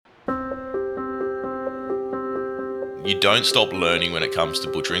you don't stop learning when it comes to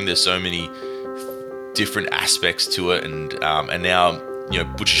butchering. There's so many different aspects to it, and now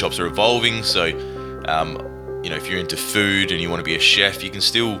butcher shops are evolving. So if you're into food and you want to be a chef, you can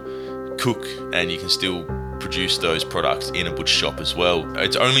still cook and you can still produce those products in a butcher shop as well.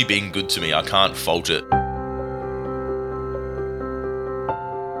 It's only been good to me. I can't fault it.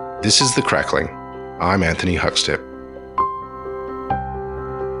 This is The Crackling. I'm Anthony Huckstep.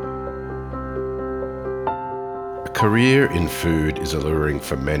 A career in food is alluring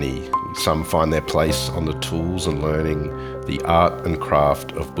for many. Some find their place on the tools and learning the art and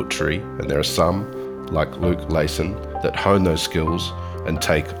craft of butchery, and there are some, like Luke Leyson, that hone those skills and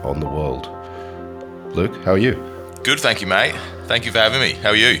take on the world. Luke, how are you? Good, thank you, mate. Thank you for having me. How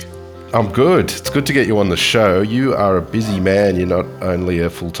are you? I'm good. It's good to get you on the show. You are a busy man. You're not only a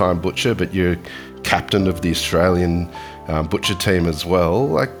full-time butcher, but you're captain of the Australian butcher team as well.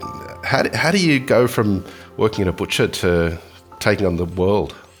 Like, how do you go from working at a butcher to taking on the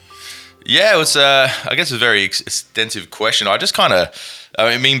world? Yeah, it was, I guess, a very extensive question. I just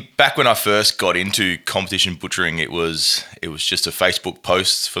back when I first got into competition butchering, it was just a Facebook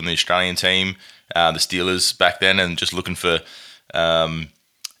post from the Australian team, the Steelers back then, and just looking for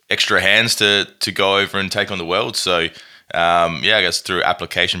extra hands to go over and take on the world. So, I guess through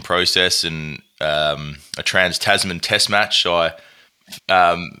application process and a Trans-Tasman test match, I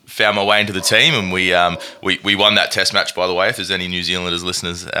found my way into the team, and we won that test match, by the way, if there's any New Zealanders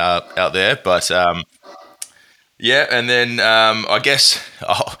listeners out there. But and then I guess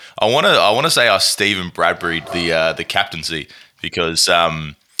I want to say I Stephen Bradbury the captaincy, because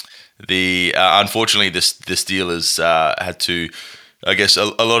unfortunately the Steelers had to. I guess a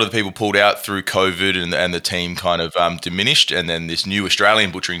lot of the people pulled out through COVID, and the team kind of diminished, and then this new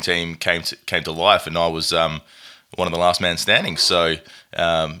Australian butchering team came to life, and I was one of the last man standing. So,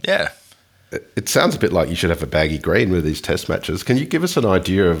 It sounds a bit like you should have a baggy green with these test matches. Can you give us an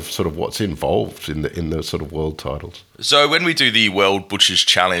idea of sort of what's involved in the sort of world titles? So when we do the World Butchers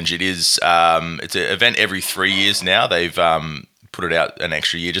Challenge, it's an event every 3 years now. They've put it out an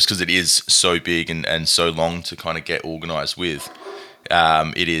extra year just because it is so big and so long to kind of get organised with.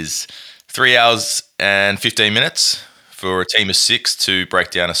 It is 3 hours and 15 minutes for a team of 6 to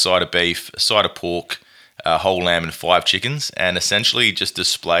break down a side of beef, a side of pork, a whole lamb, and 5 chickens, and essentially just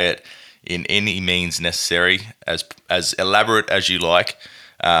display it in any means necessary, as elaborate as you like.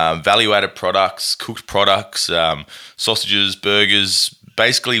 Value-added products, cooked products, sausages, burgers,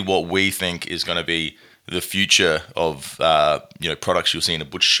 basically what we think is going to be the future of products you'll see in a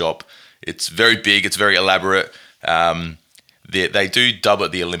butcher shop. It's very big, it's very elaborate. They do dub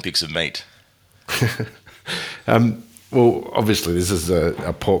it the Olympics of meat. Well, obviously, this is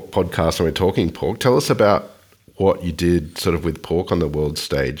a pork podcast and we're talking pork. Tell us about what you did sort of with pork on the world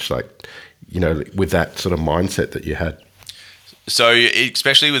stage, with that sort of mindset that you had. So,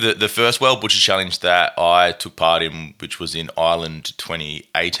 especially with the first World Butcher Challenge that I took part in, which was in Ireland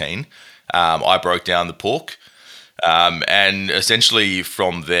 2018, I broke down the pork. And essentially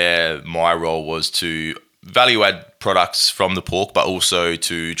from there, my role was to value add products from the pork, but also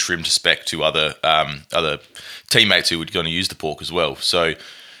to trim to spec to other teammates who were going to use the pork as well. So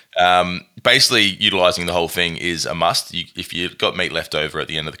basically, utilising the whole thing is a must. If you've got meat left over at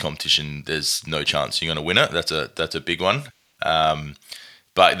the end of the competition, there's no chance you're going to win it. That's a big one.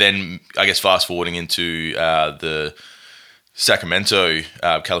 But then, I guess fast forwarding into the Sacramento,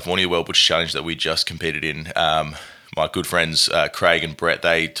 California World Butcher Challenge that we just competed in. My good friends Craig and Brett,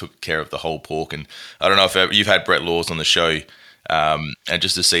 they took care of the whole pork, and I don't know if you've had Brett Laws on the show, and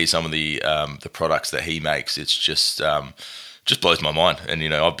just to see some of the products that he makes, it's just blows my mind. And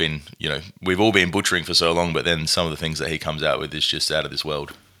I've been, we've all been butchering for so long, but then some of the things that he comes out with is just out of this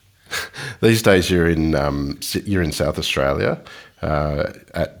world. These days, you're in South Australia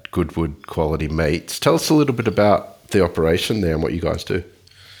at Goodwood Quality Meats. Tell us a little bit about the operation there and what you guys do.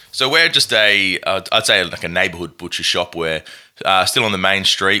 So we're just I'd say like a neighbourhood butcher shop. We're still on the main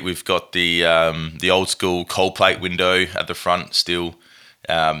street. We've got the old school cold plate window at the front still.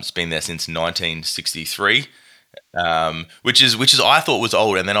 It's been there since 1963, which is I thought was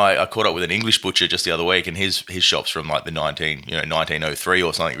old. And then I caught up with an English butcher just the other week, and his shop's from like the 1903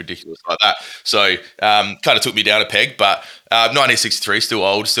 or something ridiculous like that. So kind of took me down a peg, but 1963 still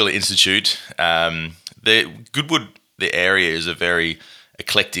old, still an institute. The Goodwood, the area is a very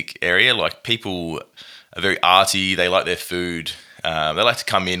eclectic area. Like, people are very arty. They like their food. They like to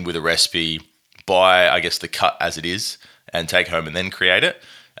come in with a recipe, buy, I guess, the cut as it is, and take home and then create it.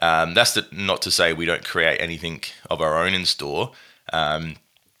 That's not to say we don't create anything of our own in store.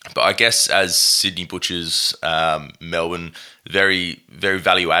 But I guess as Sydney butchers, Melbourne, very, very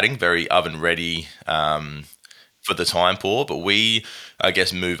value adding, very oven ready, for the time poor, but we, I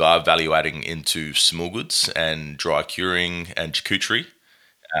guess, move our value adding into small goods and dry curing and charcuterie.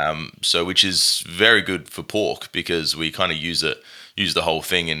 So which is very good for pork because we kind of use the whole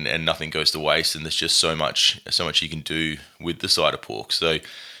thing and nothing goes to waste, and there's just so much you can do with the side of pork. So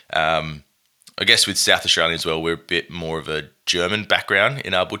I guess with South Australia as well, we're a bit more of a German background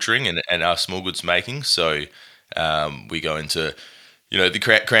in our butchering and our small goods making. So we go into, the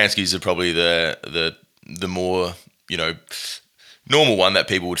Kranskis are probably the more, normal one that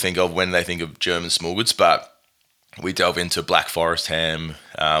people would think of when they think of German small goods. But we delve into Black Forest ham,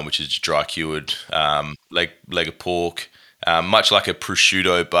 which is dry cured, leg of pork, much like a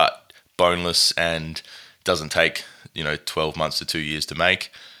prosciutto, but boneless and doesn't take 12 months to 2 years to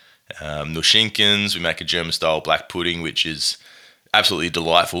make. Nuschinkens, we make a German style black pudding, which is absolutely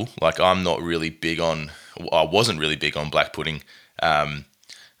delightful. Like I wasn't really big on black pudding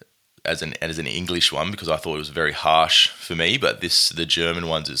as an English one because I thought it was very harsh for me. But the German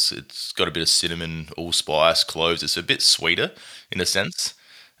ones it's got a bit of cinnamon, allspice, cloves. It's a bit sweeter in a sense.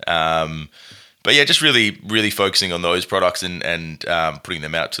 But yeah, just really, really focusing on those products and putting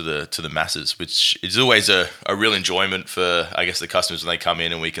them out to the masses, which is always a real enjoyment for, I guess, the customers when they come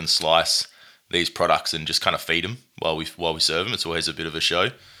in and we can slice these products and just kind of feed them while we serve them. It's always a bit of a show.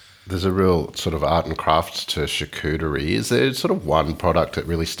 There's a real sort of art and craft to charcuterie. Is there sort of one product that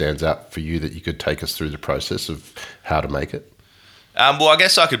really stands out for you that you could take us through the process of how to make it? Well, I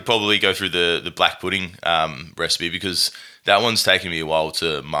guess I could probably go through the black pudding recipe because that one's taken me a while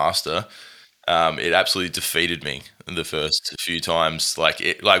to master. It absolutely defeated me the first few times. Like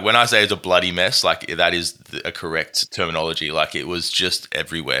when I say it's a bloody mess, like that is a correct terminology. Like it was just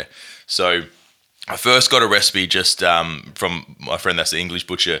everywhere. So I first got a recipe just from my friend that's the English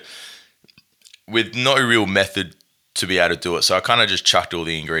butcher with no real method to be able to do it. So I kind of just chucked all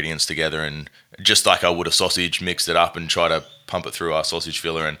the ingredients together and just like I would a sausage, mixed it up and try to pump it through our sausage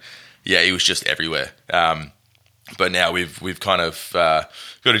filler. And yeah, it was just everywhere. But now we've kind of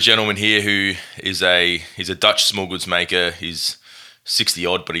got a gentleman here who he's a Dutch small goods maker. He's 60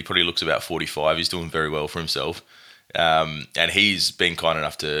 odd, but he probably looks about 45. He's doing very well for himself, and he's been kind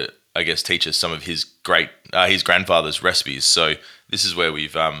enough to, I guess, teach us some of his his grandfather's recipes. So this is where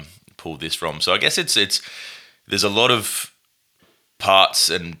we've pulled this from. So I guess it's there's a lot of parts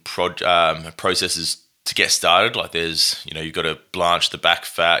and processes to get started. Like there's you've got to blanch the back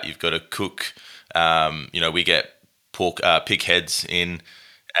fat. You've got to cook. We get pig heads in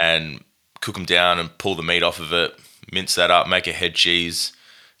and cook them down and pull the meat off of it, mince that up, make a head cheese.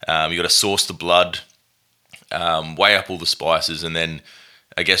 You got to sauce the blood, weigh up all the spices, and then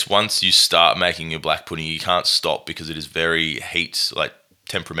I guess once you start making your black pudding, you can't stop because it is very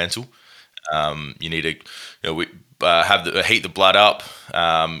temperamental. You need to heat the blood up.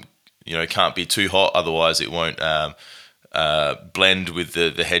 It can't be too hot, otherwise it won't blend with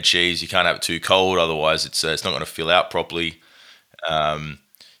the head cheese. You can't have it too cold, otherwise it's not going to fill out properly.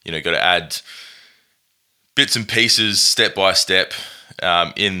 Got to add bits and pieces step by step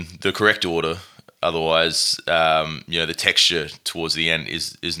in the correct order. Otherwise, the texture towards the end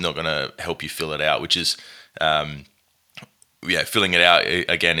is not going to help you fill it out. Which is, filling it out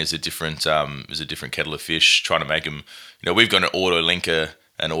again is a different kettle of fish. Trying to make them, we've got an auto linker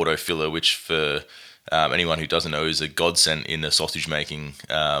and auto filler, which for anyone who doesn't know is a godsend in the sausage making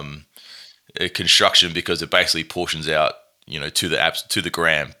construction because it basically portions out to the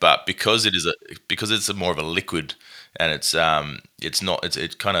gram. But because it's more of a liquid and it's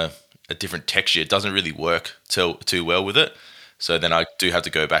kind of a different texture, it doesn't really work too well with it. So then I do have to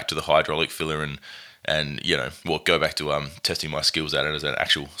go back to the hydraulic filler and go back to testing my skills at it as an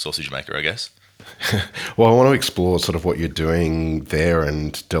actual sausage maker, I guess. Well, I want to explore sort of what you're doing there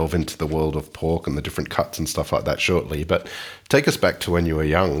and delve into the world of pork and the different cuts and stuff like that shortly. But take us back to when you were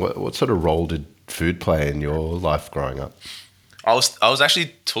young. What sort of role did food play in your life growing up? I was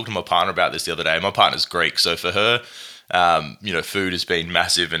actually talking to my partner about this the other day. My partner's Greek, so for her, food has been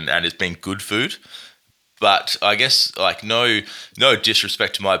massive and it's been good food. But I guess no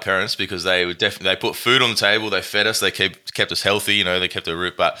disrespect to my parents because they would they put food on the table, they fed us, they kept us healthy, they kept a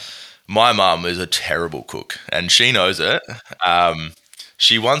roof. But my mum is a terrible cook, and she knows it.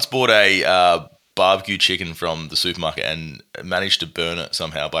 She once bought a barbecue chicken from the supermarket and managed to burn it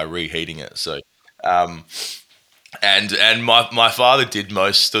somehow by reheating it. So, and my father did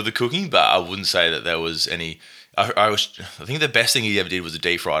most of the cooking, but I wouldn't say that there was any. I think the best thing he ever did was a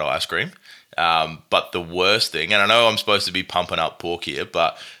deep fried ice cream. But the worst thing, and I know I'm supposed to be pumping up pork here,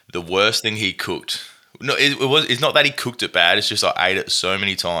 but the worst thing he cooked. No, it's not that he cooked it bad. It's just I ate it so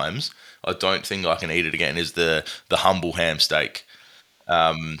many times. I don't think I can eat it again. Is the humble ham steak.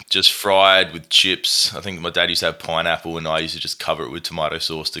 just fried with chips. I think my dad used to have pineapple, and I used to just cover it with tomato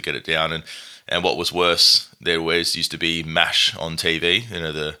sauce to get it down. And what was worse, there always used to be MASH on TV. You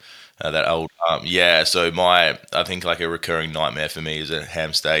know, the that old yeah. So I think like a recurring nightmare for me is a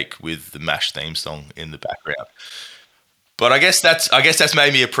ham steak with the MASH theme song in the background. But I guess that's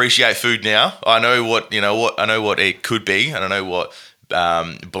made me appreciate food now. I know what I know what it could be, and I know what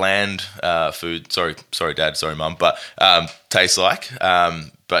bland food. Sorry, Dad. Sorry, Mum. But tastes like.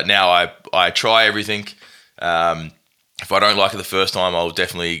 But now I try everything. If I don't like it the first time, I'll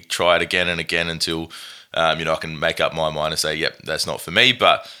definitely try it again and again until I can make up my mind and say, yep, that's not for me.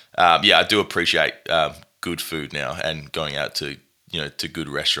 But yeah, I do appreciate good food now, and going out to to good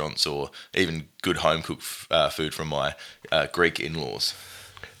restaurants, or even good home cooked food from my Greek in-laws.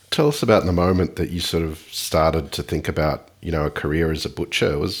 Tell us about the moment that you sort of started to think about, a career as a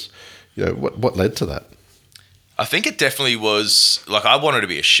butcher. What led to that? I think it definitely was like I wanted to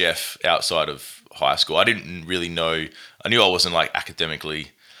be a chef outside of high school. I didn't really know. I knew I wasn't like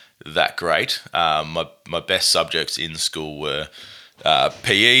academically that great. My best subjects in school were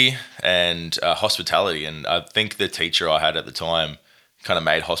PE and hospitality, and I think the teacher I had at the time kind of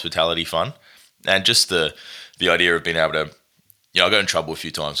made hospitality fun, and just the idea of being able to. I got in trouble a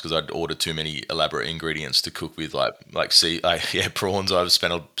few times because I'd ordered too many elaborate ingredients to cook with, prawns. I've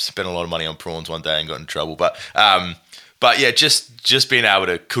spent a lot of money on prawns one day and got in trouble. But yeah, just being able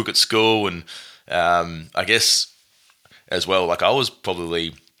to cook at school, and I guess as well, like I was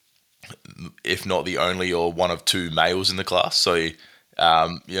probably, if not the only or one of two males in the class. So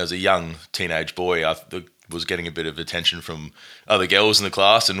as a young teenage boy, I was getting a bit of attention from other girls in the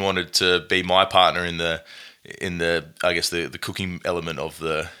class and wanted to be my partner in the I guess the cooking element of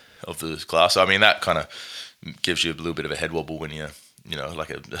the class. So, I mean, that kind of gives you a little bit of a head wobble when you're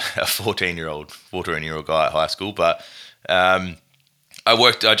like a 14-year-old guy at high school. But I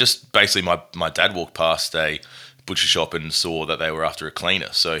just basically my dad walked past a butcher shop and saw that they were after a cleaner,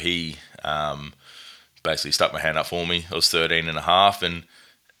 so he basically stuck my hand up for me. I was 13 and a half, and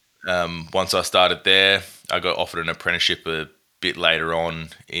once I started there, I got offered an apprenticeship a bit later on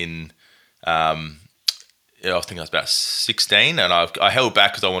in I think I was about 16, and I held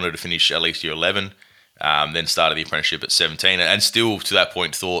back because I wanted to finish at least year 11, then started the apprenticeship at 17, and still to that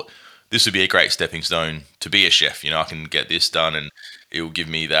point thought this would be a great stepping stone to be a chef. I can get this done, and it will give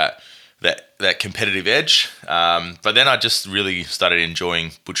me that competitive edge. But then I just really started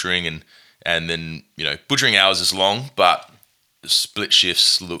enjoying butchering, and then butchering hours is long, but split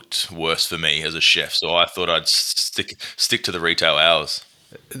shifts looked worse for me as a chef, so I thought I'd stick to the retail hours.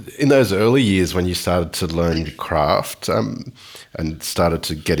 In those early years when you started to learn your craft and started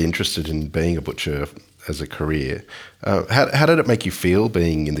to get interested in being a butcher as a career, how did it make you feel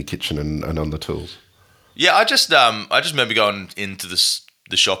being in the kitchen and on the tools? Yeah, I just remember going into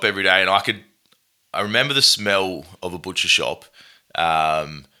the shop every day, and I remember the smell of a butcher shop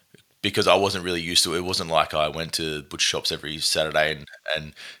because I wasn't really used to it. It wasn't like I went to butcher shops every Saturday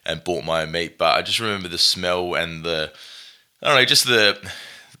and bought my own meat, but I just remember the smell and I don't know, just the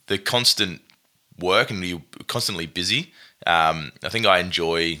constant work, and you're constantly busy. I think I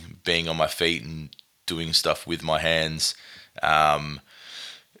enjoy being on my feet and doing stuff with my hands. And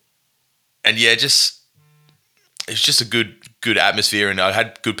yeah, it's just a good atmosphere, and I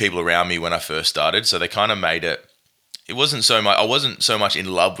had good people around me when I first started, so they kind of made it. It wasn't so much. I wasn't so much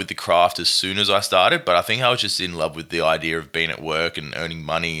in love with the craft as soon as I started, but I think I was just in love with the idea of being at work and earning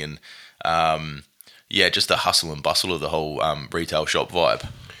money, and just the hustle and bustle of the whole retail shop vibe.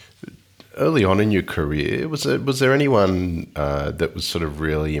 Early on in your career, was there anyone that was sort of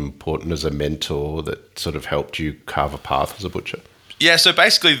really important as a mentor that sort of helped you carve a path as a butcher? Yeah, so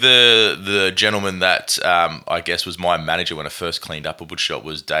basically the gentleman that I guess was my manager when I first cleaned up a butcher shop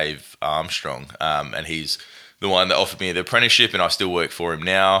was Dave Armstrong, and he's the one that offered me the apprenticeship, and I still work for him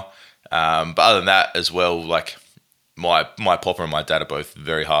now. But other than that as well, like my papa and my dad are both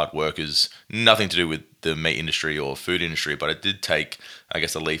very hard workers. Nothing to do with the meat industry or food industry, but it did take, I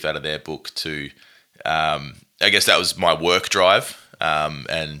guess, a leaf out of their book to, I guess that was my work drive,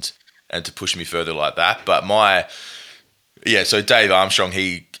 and to push me further like that. But so Dave Armstrong,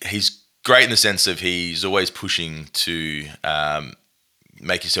 he's great in the sense of he's always pushing to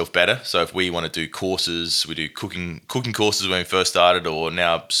make yourself better. So if we want to do courses, we do cooking courses when we first started, or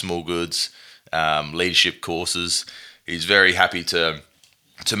now small goods, leadership courses. He's very happy to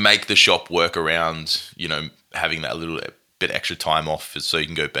make the shop work around, having that little bit extra time off so you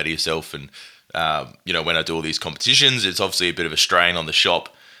can go better yourself. And, when I do all these competitions, it's obviously a bit of a strain on the shop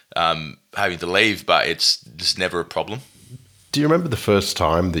having to leave, but it's just never a problem. Do you remember the first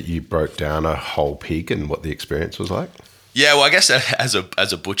time that you broke down a whole pig and what the experience was like? Yeah, well, I guess as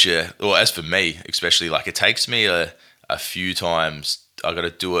a butcher, or as for me especially, like it takes me a few times. I got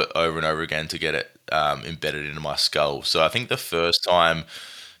to do it over and over again to get it embedded into my skull. So I think the first time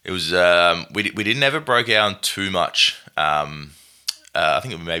it was we didn't ever break down too much. I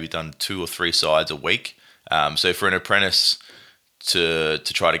think we maybe done 2 or 3 sides a week. So for an apprentice to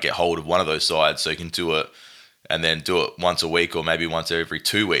try to get hold of one of those sides, so you can do it and then do it once a week or maybe once every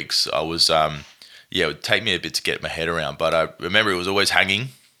 2 weeks. I was yeah, it would take me a bit to get my head around, but I remember it was always hanging.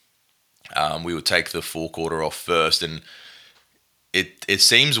 We would take the forequarter off first, and it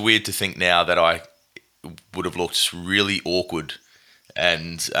seems weird to think now that I would have looked really awkward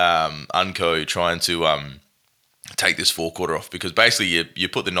and unco trying to take this forequarter off, because basically you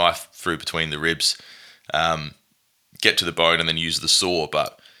put the knife through between the ribs, get to the bone, and then use the saw,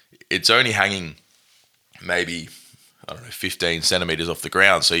 but it's only hanging maybe, I don't know, 15 centimeters off the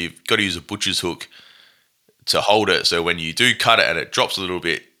ground. So you've got to use a butcher's hook to hold it. So when you do cut it and it drops a little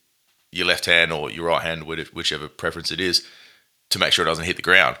bit, your left hand or your right hand, whichever preference it is, to make sure it doesn't hit the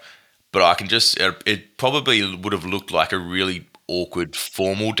ground. But I can just, it probably would have looked like a really awkward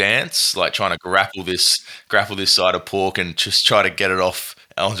formal dance, like trying to grapple this side of pork and just try to get it off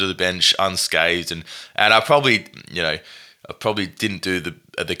onto the bench unscathed. And I probably didn't do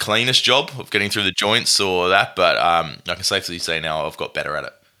the cleanest job of getting through the joints or that, but I can safely say now I've got better at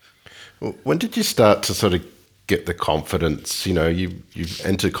it. Well, when did you start to sort of get the confidence? You know, you've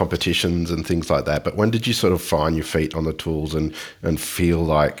entered competitions and things like that, but when did you sort of find your feet on the tools and feel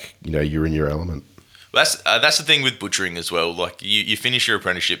like, you know, you're in your element? Well, that's the thing with butchering as well. Like you finish your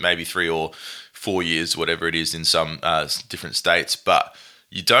apprenticeship maybe 3 or 4 years, whatever it is, in some different states, but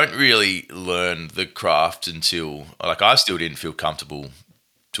you don't really learn the craft until, like, I still didn't feel comfortable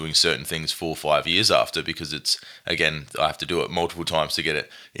doing certain things 4 or 5 years after, because it's, again, I have to do it multiple times to get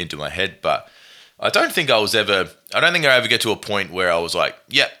it into my head. But I don't think I ever get to a point where I was like,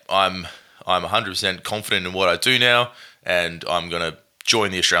 yep, I'm 100% confident in what I do now, and I'm going to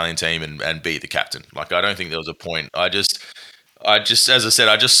join the Australian team and be the captain. Like, I don't think there was a point. As I said,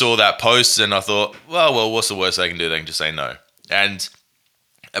 I just saw that post and I thought, well, what's the worst they can do? They can just say no. And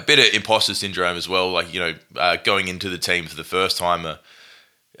a bit of imposter syndrome as well. Like, going into the team for the first time,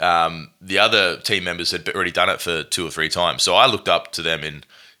 the other team members had already done it for 2 or 3 times. So I looked up to them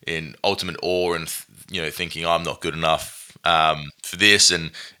in ultimate awe and, thinking I'm not good enough for this.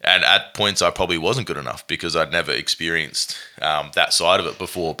 And at points I probably wasn't good enough because I'd never experienced that side of it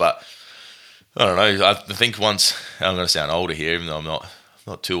before. But I don't know. I think once, I'm going to sound older here, even though I'm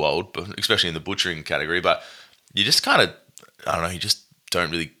not too old, but especially in the butchering category. But you just kind of, I don't know, you just don't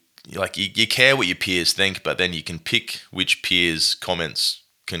really, like, you care what your peers think, but then you can pick which peers' comments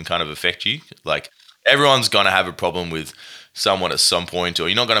can kind of affect you. Like, everyone's going to have a problem with someone at some point, or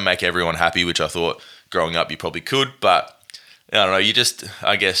you're not going to make everyone happy, which I thought growing up you probably could. But I don't know, you just,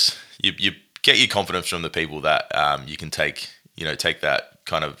 I guess, you get your confidence from the people that you can take that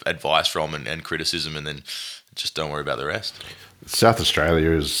kind of advice from and criticism, and then just don't worry about the rest. South Australia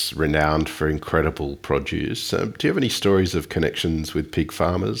is renowned for incredible produce. Do you have any stories of connections with pig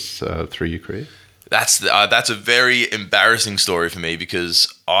farmers through your career? That's a very embarrassing story for me,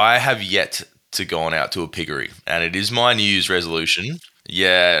 because I have yet to go on out to a piggery, and it is my New Year's resolution.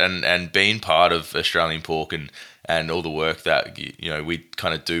 Yeah, and being part of Australian Pork and all the work that we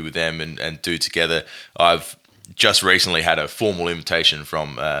kind of do with them and do together. I've just recently had a formal invitation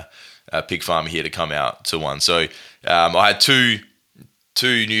from a pig farmer here to come out to one. So I had two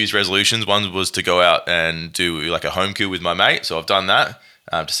New Year's resolutions. One was to go out and do like a home kill with my mate. So I've done that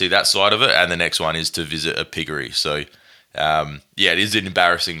to see that side of it. And the next one is to visit a piggery. So it is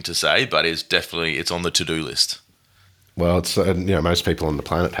embarrassing to say, but it's on the to-do list. Well, it's most people on the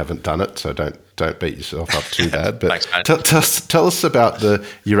planet haven't done it, so don't beat yourself up too bad. But Thanks, tell us about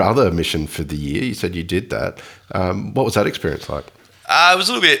your other mission for the year. You said you did that. What was that experience like? It was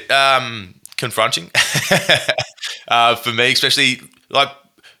a little bit confronting for me, especially, like,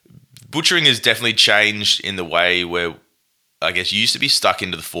 butchering has definitely changed in the way where, I guess, you used to be stuck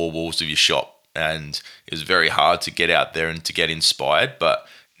into the four walls of your shop, and it was very hard to get out there and to get inspired. But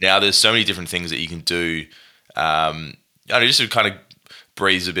now there's so many different things that you can do. Just to kind of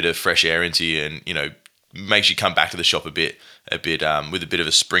breathes a bit of fresh air into you, and makes you come back to the shop a bit with a bit of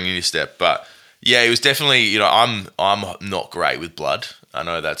a spring in your step. But yeah, it was definitely, I'm not great with blood. I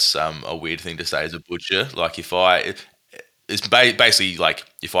know that's a weird thing to say as a butcher. Like, it's basically like,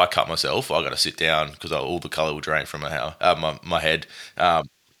 if I cut myself, I got to sit down because all the color will drain from my head. I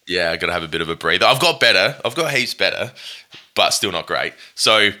got to have a bit of a breather. I've got better. I've got heaps better, but still not great.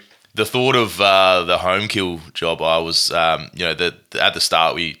 So the thought of the home kill job, I was, at the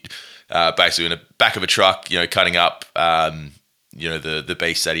start, we basically in the back of a truck, cutting up, the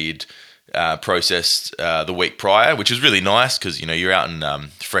beast that he'd processed the week prior, which is really nice because you're out in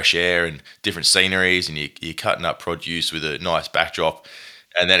fresh air and different sceneries, and you're cutting up produce with a nice backdrop.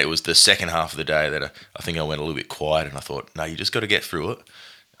 And then it was the second half of the day that I think I went a little bit quiet, and I thought, no, you just got to get through it.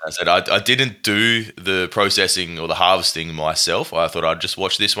 I said I didn't do the processing or the harvesting myself. I thought I'd just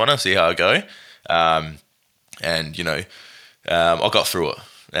watch this one and see how I go. And I got through it,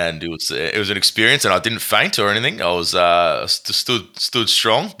 and it was an experience, and I didn't faint or anything. I was stood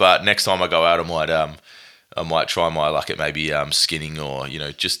strong. But next time I go out, I might try my luck at maybe skinning, or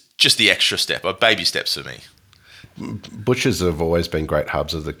just the extra step, baby steps for me. Butchers have always been great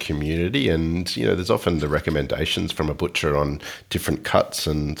hubs of the community, and there's often the recommendations from a butcher on different cuts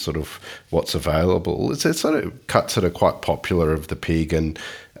and sort of what's available. It's sort of cuts that are quite popular of the pig, and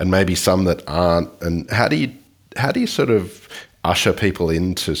maybe some that aren't. And how do you sort of usher people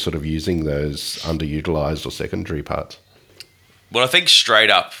into sort of using those underutilized or secondary parts? Well, I think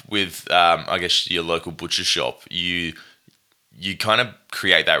straight up with I guess your local butcher shop, you kind of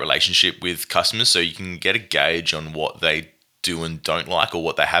create that relationship with customers, so you can get a gauge on what they do and don't like, or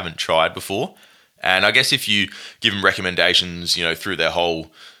what they haven't tried before. And I guess if you give them recommendations, through their whole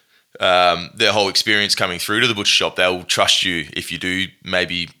experience coming through to the butcher shop, they'll trust you if you do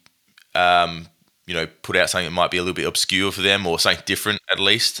maybe put out something that might be a little bit obscure for them, or something different at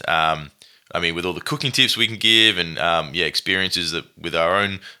least. With all the cooking tips we can give, and experiences with our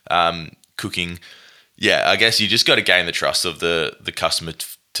own cooking. Yeah, I guess you just got to gain the trust of the customer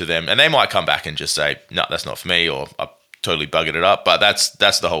to them, and they might come back and just say, "No, that's not for me," or "I totally buggered it up." But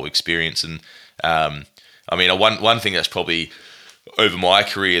that's the whole experience. And one thing that's probably over my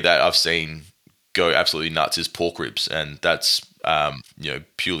career that I've seen go absolutely nuts is pork ribs, and that's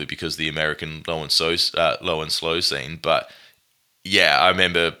purely because the American low and slow scene. But yeah, I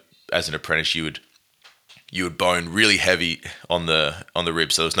remember as an apprentice, you would bone really heavy on the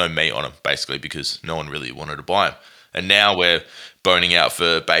ribs, so there was no meat on them, basically, because no one really wanted to buy them. And now we're boning out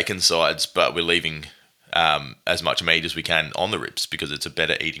for bacon sides, but we're leaving as much meat as we can on the ribs, because it's a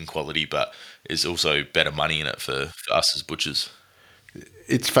better eating quality, but there's also better money in it for us as butchers.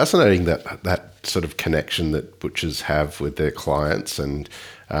 It's fascinating that sort of connection that butchers have with their clients, and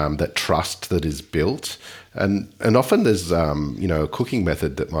that trust that is built. And often there's a cooking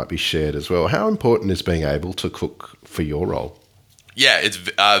method that might be shared as well. How important is being able to cook for your role? Yeah, it's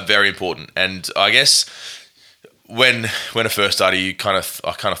very important. And I guess when I first started, I kind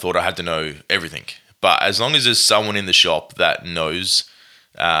of thought I had to know everything. But as long as there's someone in the shop that knows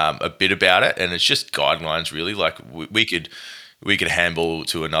a bit about it, and it's just guidelines really, like we could handball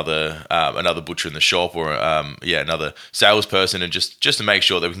to another butcher in the shop, or another salesperson, and just to make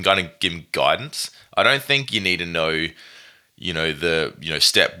sure that we can kind of give them guidance. I don't think you need to know, the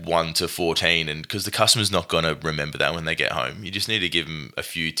step 1 to 14, and because the customer's not going to remember that when they get home. You just need to give them a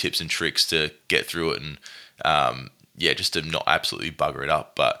few tips and tricks to get through it, and just to not absolutely bugger it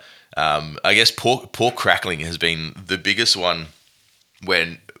up. But I guess pork crackling has been the biggest one,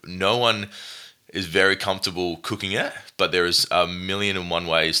 when no one is very comfortable cooking it, but there is a million and one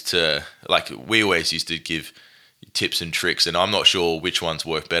ways to, like, we always used to give tips and tricks, and I'm not sure which ones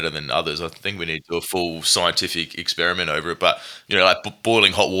work better than others. I think we need to do a full scientific experiment over it. But like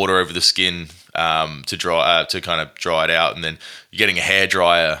boiling hot water over the skin to kind of dry it out, and then you're getting a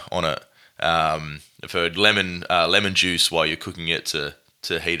hairdryer on it. I've heard lemon juice while you're cooking it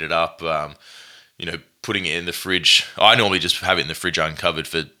to heat it up. Putting it in the fridge. I normally just have it in the fridge uncovered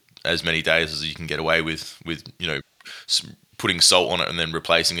for as many days as you can get away with putting salt on it and then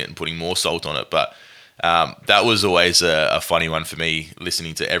replacing it and putting more salt on it. But that was always a funny one for me,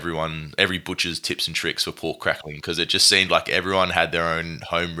 listening to every butcher's tips and tricks for pork crackling, because it just seemed like everyone had their own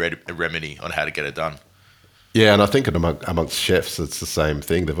home remedy on how to get it done. Yeah, and I think amongst chefs, it's the same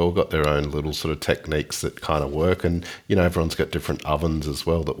thing. They've all got their own little sort of techniques that kind of work, and everyone's got different ovens as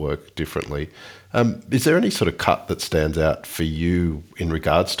well that work differently. Is there any sort of cut that stands out for you in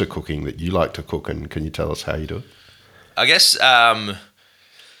regards to cooking that you like to cook, and can you tell us how you do it? I guess I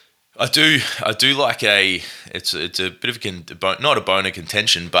do like it's a bit of not a bone of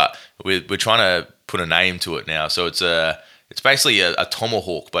contention, but we're trying to put a name to it now. So it's basically a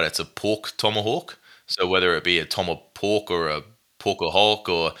tomahawk, but it's a pork tomahawk. So whether it be a tomahawk or a porkahawk,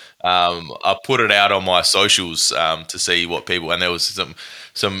 or I put it out on my socials to see what people, and there was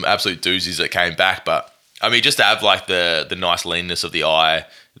some absolute doozies that came back. But I mean, just to have like the nice leanness of the eye,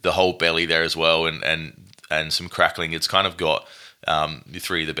 the whole belly there as well, and some crackling. It's kind of got the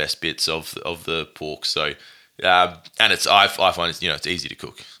three of the best bits of the pork. So and I find it's easy to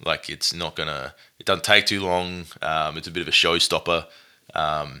cook. Like it doesn't take too long. It's a bit of a showstopper.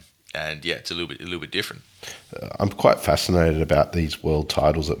 and yeah, it's a little bit different. I'm quite fascinated about these world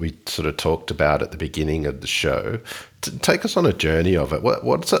titles that we sort of talked about at the beginning of the show. Take us on a journey of it.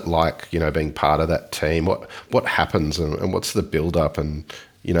 What's it like, being part of that team? What happens, and what's the build up, and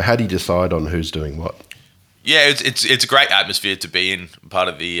how do you decide on who's doing what? Yeah, it's a great atmosphere to be in, part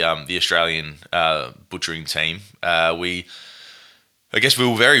of the Australian butchering team. I guess we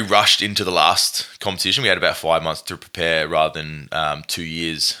were very rushed into the last competition. We had about 5 months to prepare rather than 2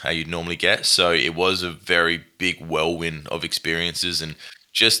 years how you'd normally get. So it was a very big whirlwind of experiences, and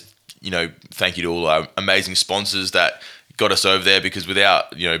just thank you to all our amazing sponsors that got us over there, because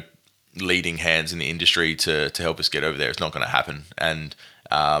without leading hands in the industry to help us get over there, it's not going to happen. And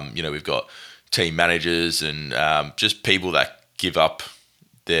we've got team managers and just people that give up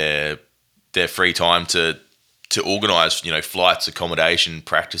their free time to organise, flights, accommodation,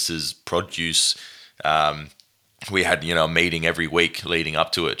 practices, produce. We had, a meeting every week leading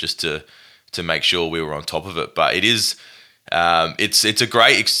up to it, just to make sure we were on top of it. But it is, it's a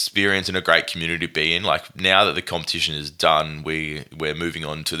great experience and a great community to be in. Like, now that the competition is done, we're moving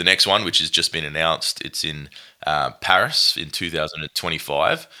on to the next one, which has just been announced. It's in Paris in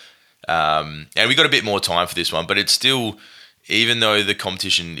 2025. And we got a bit more time for this one, but it's still, even though the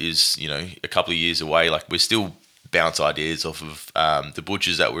competition is, a couple of years away, like, we're still bounce ideas off of the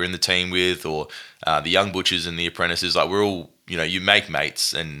butchers that we're in the team with, or the young butchers and the apprentices. Like, we're all, you make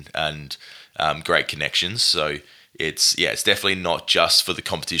mates and great connections. So it's definitely not just for the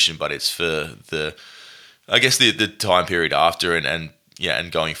competition, but it's for the time period after,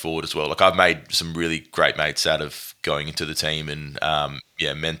 and going forward as well. Like, I've made some really great mates out of going into the team, and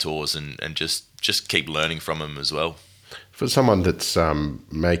mentors, and just keep learning from them as well. For someone that's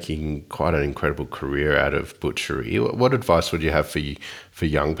making quite an incredible career out of butchery, what advice would you have for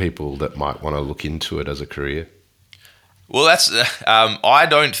young people that might want to look into it as a career? Well, that's I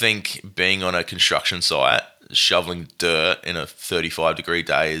don't think being on a construction site shoveling dirt in a 35-degree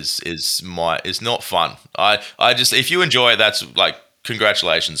day is not fun. I just, if you enjoy it, that's like,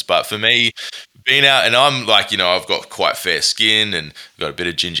 congratulations. But for me, being out, and I'm like, I've got quite fair skin and got a bit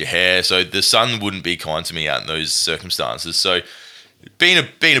of ginger hair, so the sun wouldn't be kind to me out in those circumstances. So being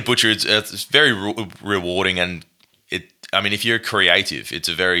a butcher, it's very rewarding, and if you're creative, it's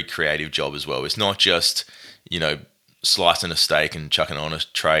a very creative job as well. It's not just slicing a steak and chucking it on a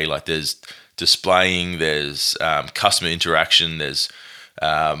tray. Like, there's displaying, there's customer interaction, there's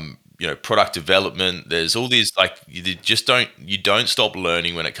product development. There's all these, like, you don't stop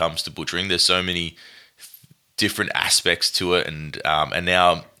learning when it comes to butchering. There's so many different aspects to it, and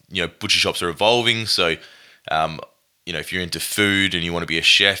now butcher shops are evolving. So if you're into food and you want to be a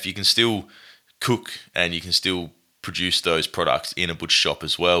chef, you can still cook and you can still produce those products in a butcher shop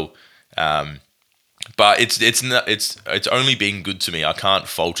as well. But it's only been good to me. I can't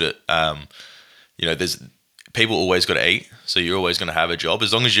fault it. There's people always got to eat, so you're always going to have a job.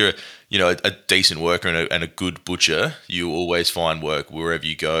 As long as you're, a decent worker and a good butcher, you always find work wherever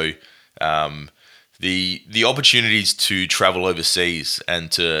you go. The opportunities to travel overseas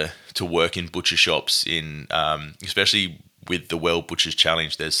and to work in butcher shops, in especially with the World Butchers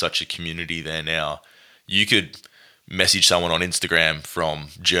Challenge, there's such a community there now. You could message someone on Instagram from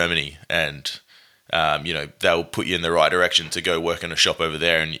Germany, and they'll put you in the right direction to go work in a shop over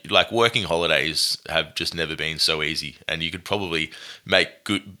there. And like, working holidays have just never been so easy, and you could probably make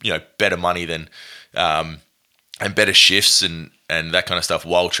good, better money than, and better shifts and that kind of stuff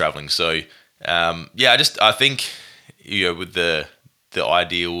while traveling. So, I think, with the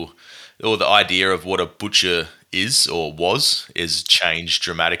ideal, or the idea of what a butcher is or is changed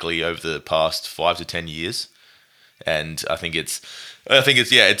dramatically over the past 5 to 10 years. And I think it's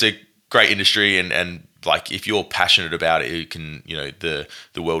a great industry, and like, if you're passionate about it, you can, the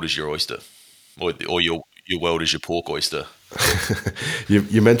world is your oyster, or your world is your pork oyster.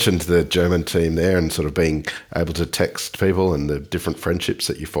 You mentioned the German team there, and sort of being able to text people and the different friendships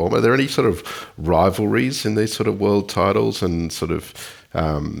that you form. Are there any sort of rivalries in these sort of world titles, and sort of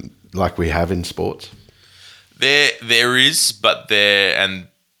like we have in sports? There is, but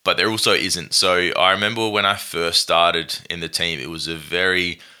there also isn't. So I remember when I first started in the team, it was a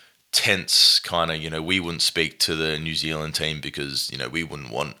very tense kind of, we wouldn't speak to the New Zealand team because, we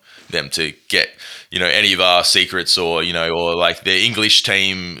wouldn't want them to get, any of our secrets, or, or like the English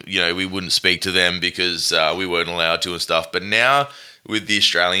team, we wouldn't speak to them because we weren't allowed to and stuff. But now with the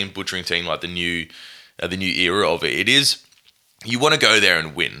Australian butchering team, like the new era of it, it is, you want to go there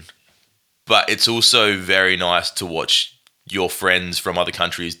and win, but it's also very nice to watch your friends from other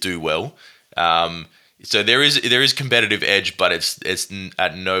countries do well. So there is competitive edge, but it's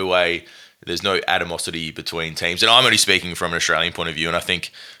at no way there's no animosity between teams. And I'm only speaking from an Australian point of view. And I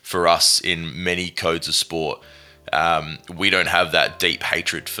think for us in many codes of sport, we don't have that deep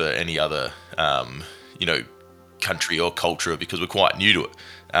hatred for any other, country or culture because we're quite new to it.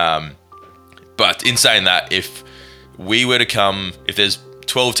 But in saying that, if there's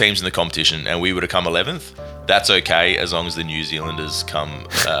 12 teams in the competition and we were to come 11th, that's okay as long as the New Zealanders come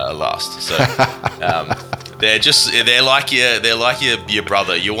last. So they're like your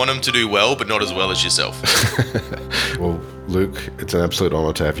brother. You want them to do well, but not as well as yourself. Well, Luke, it's an absolute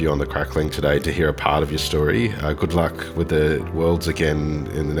honour to have you on the Crackling today to hear a part of your story. Good luck with the Worlds again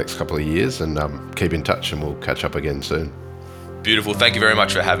in the next couple of years, and keep in touch, and we'll catch up again soon. Beautiful. Thank you very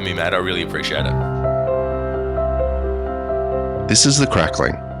much for having me, Matt. I really appreciate it. This is The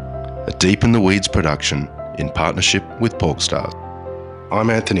Crackling, a Deep in the Weeds production in partnership with Porkstars. I'm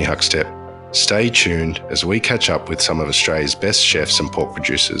Anthony Huckstep. Stay tuned as we catch up with some of Australia's best chefs and pork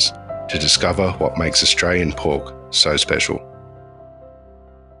producers to discover what makes Australian pork so special.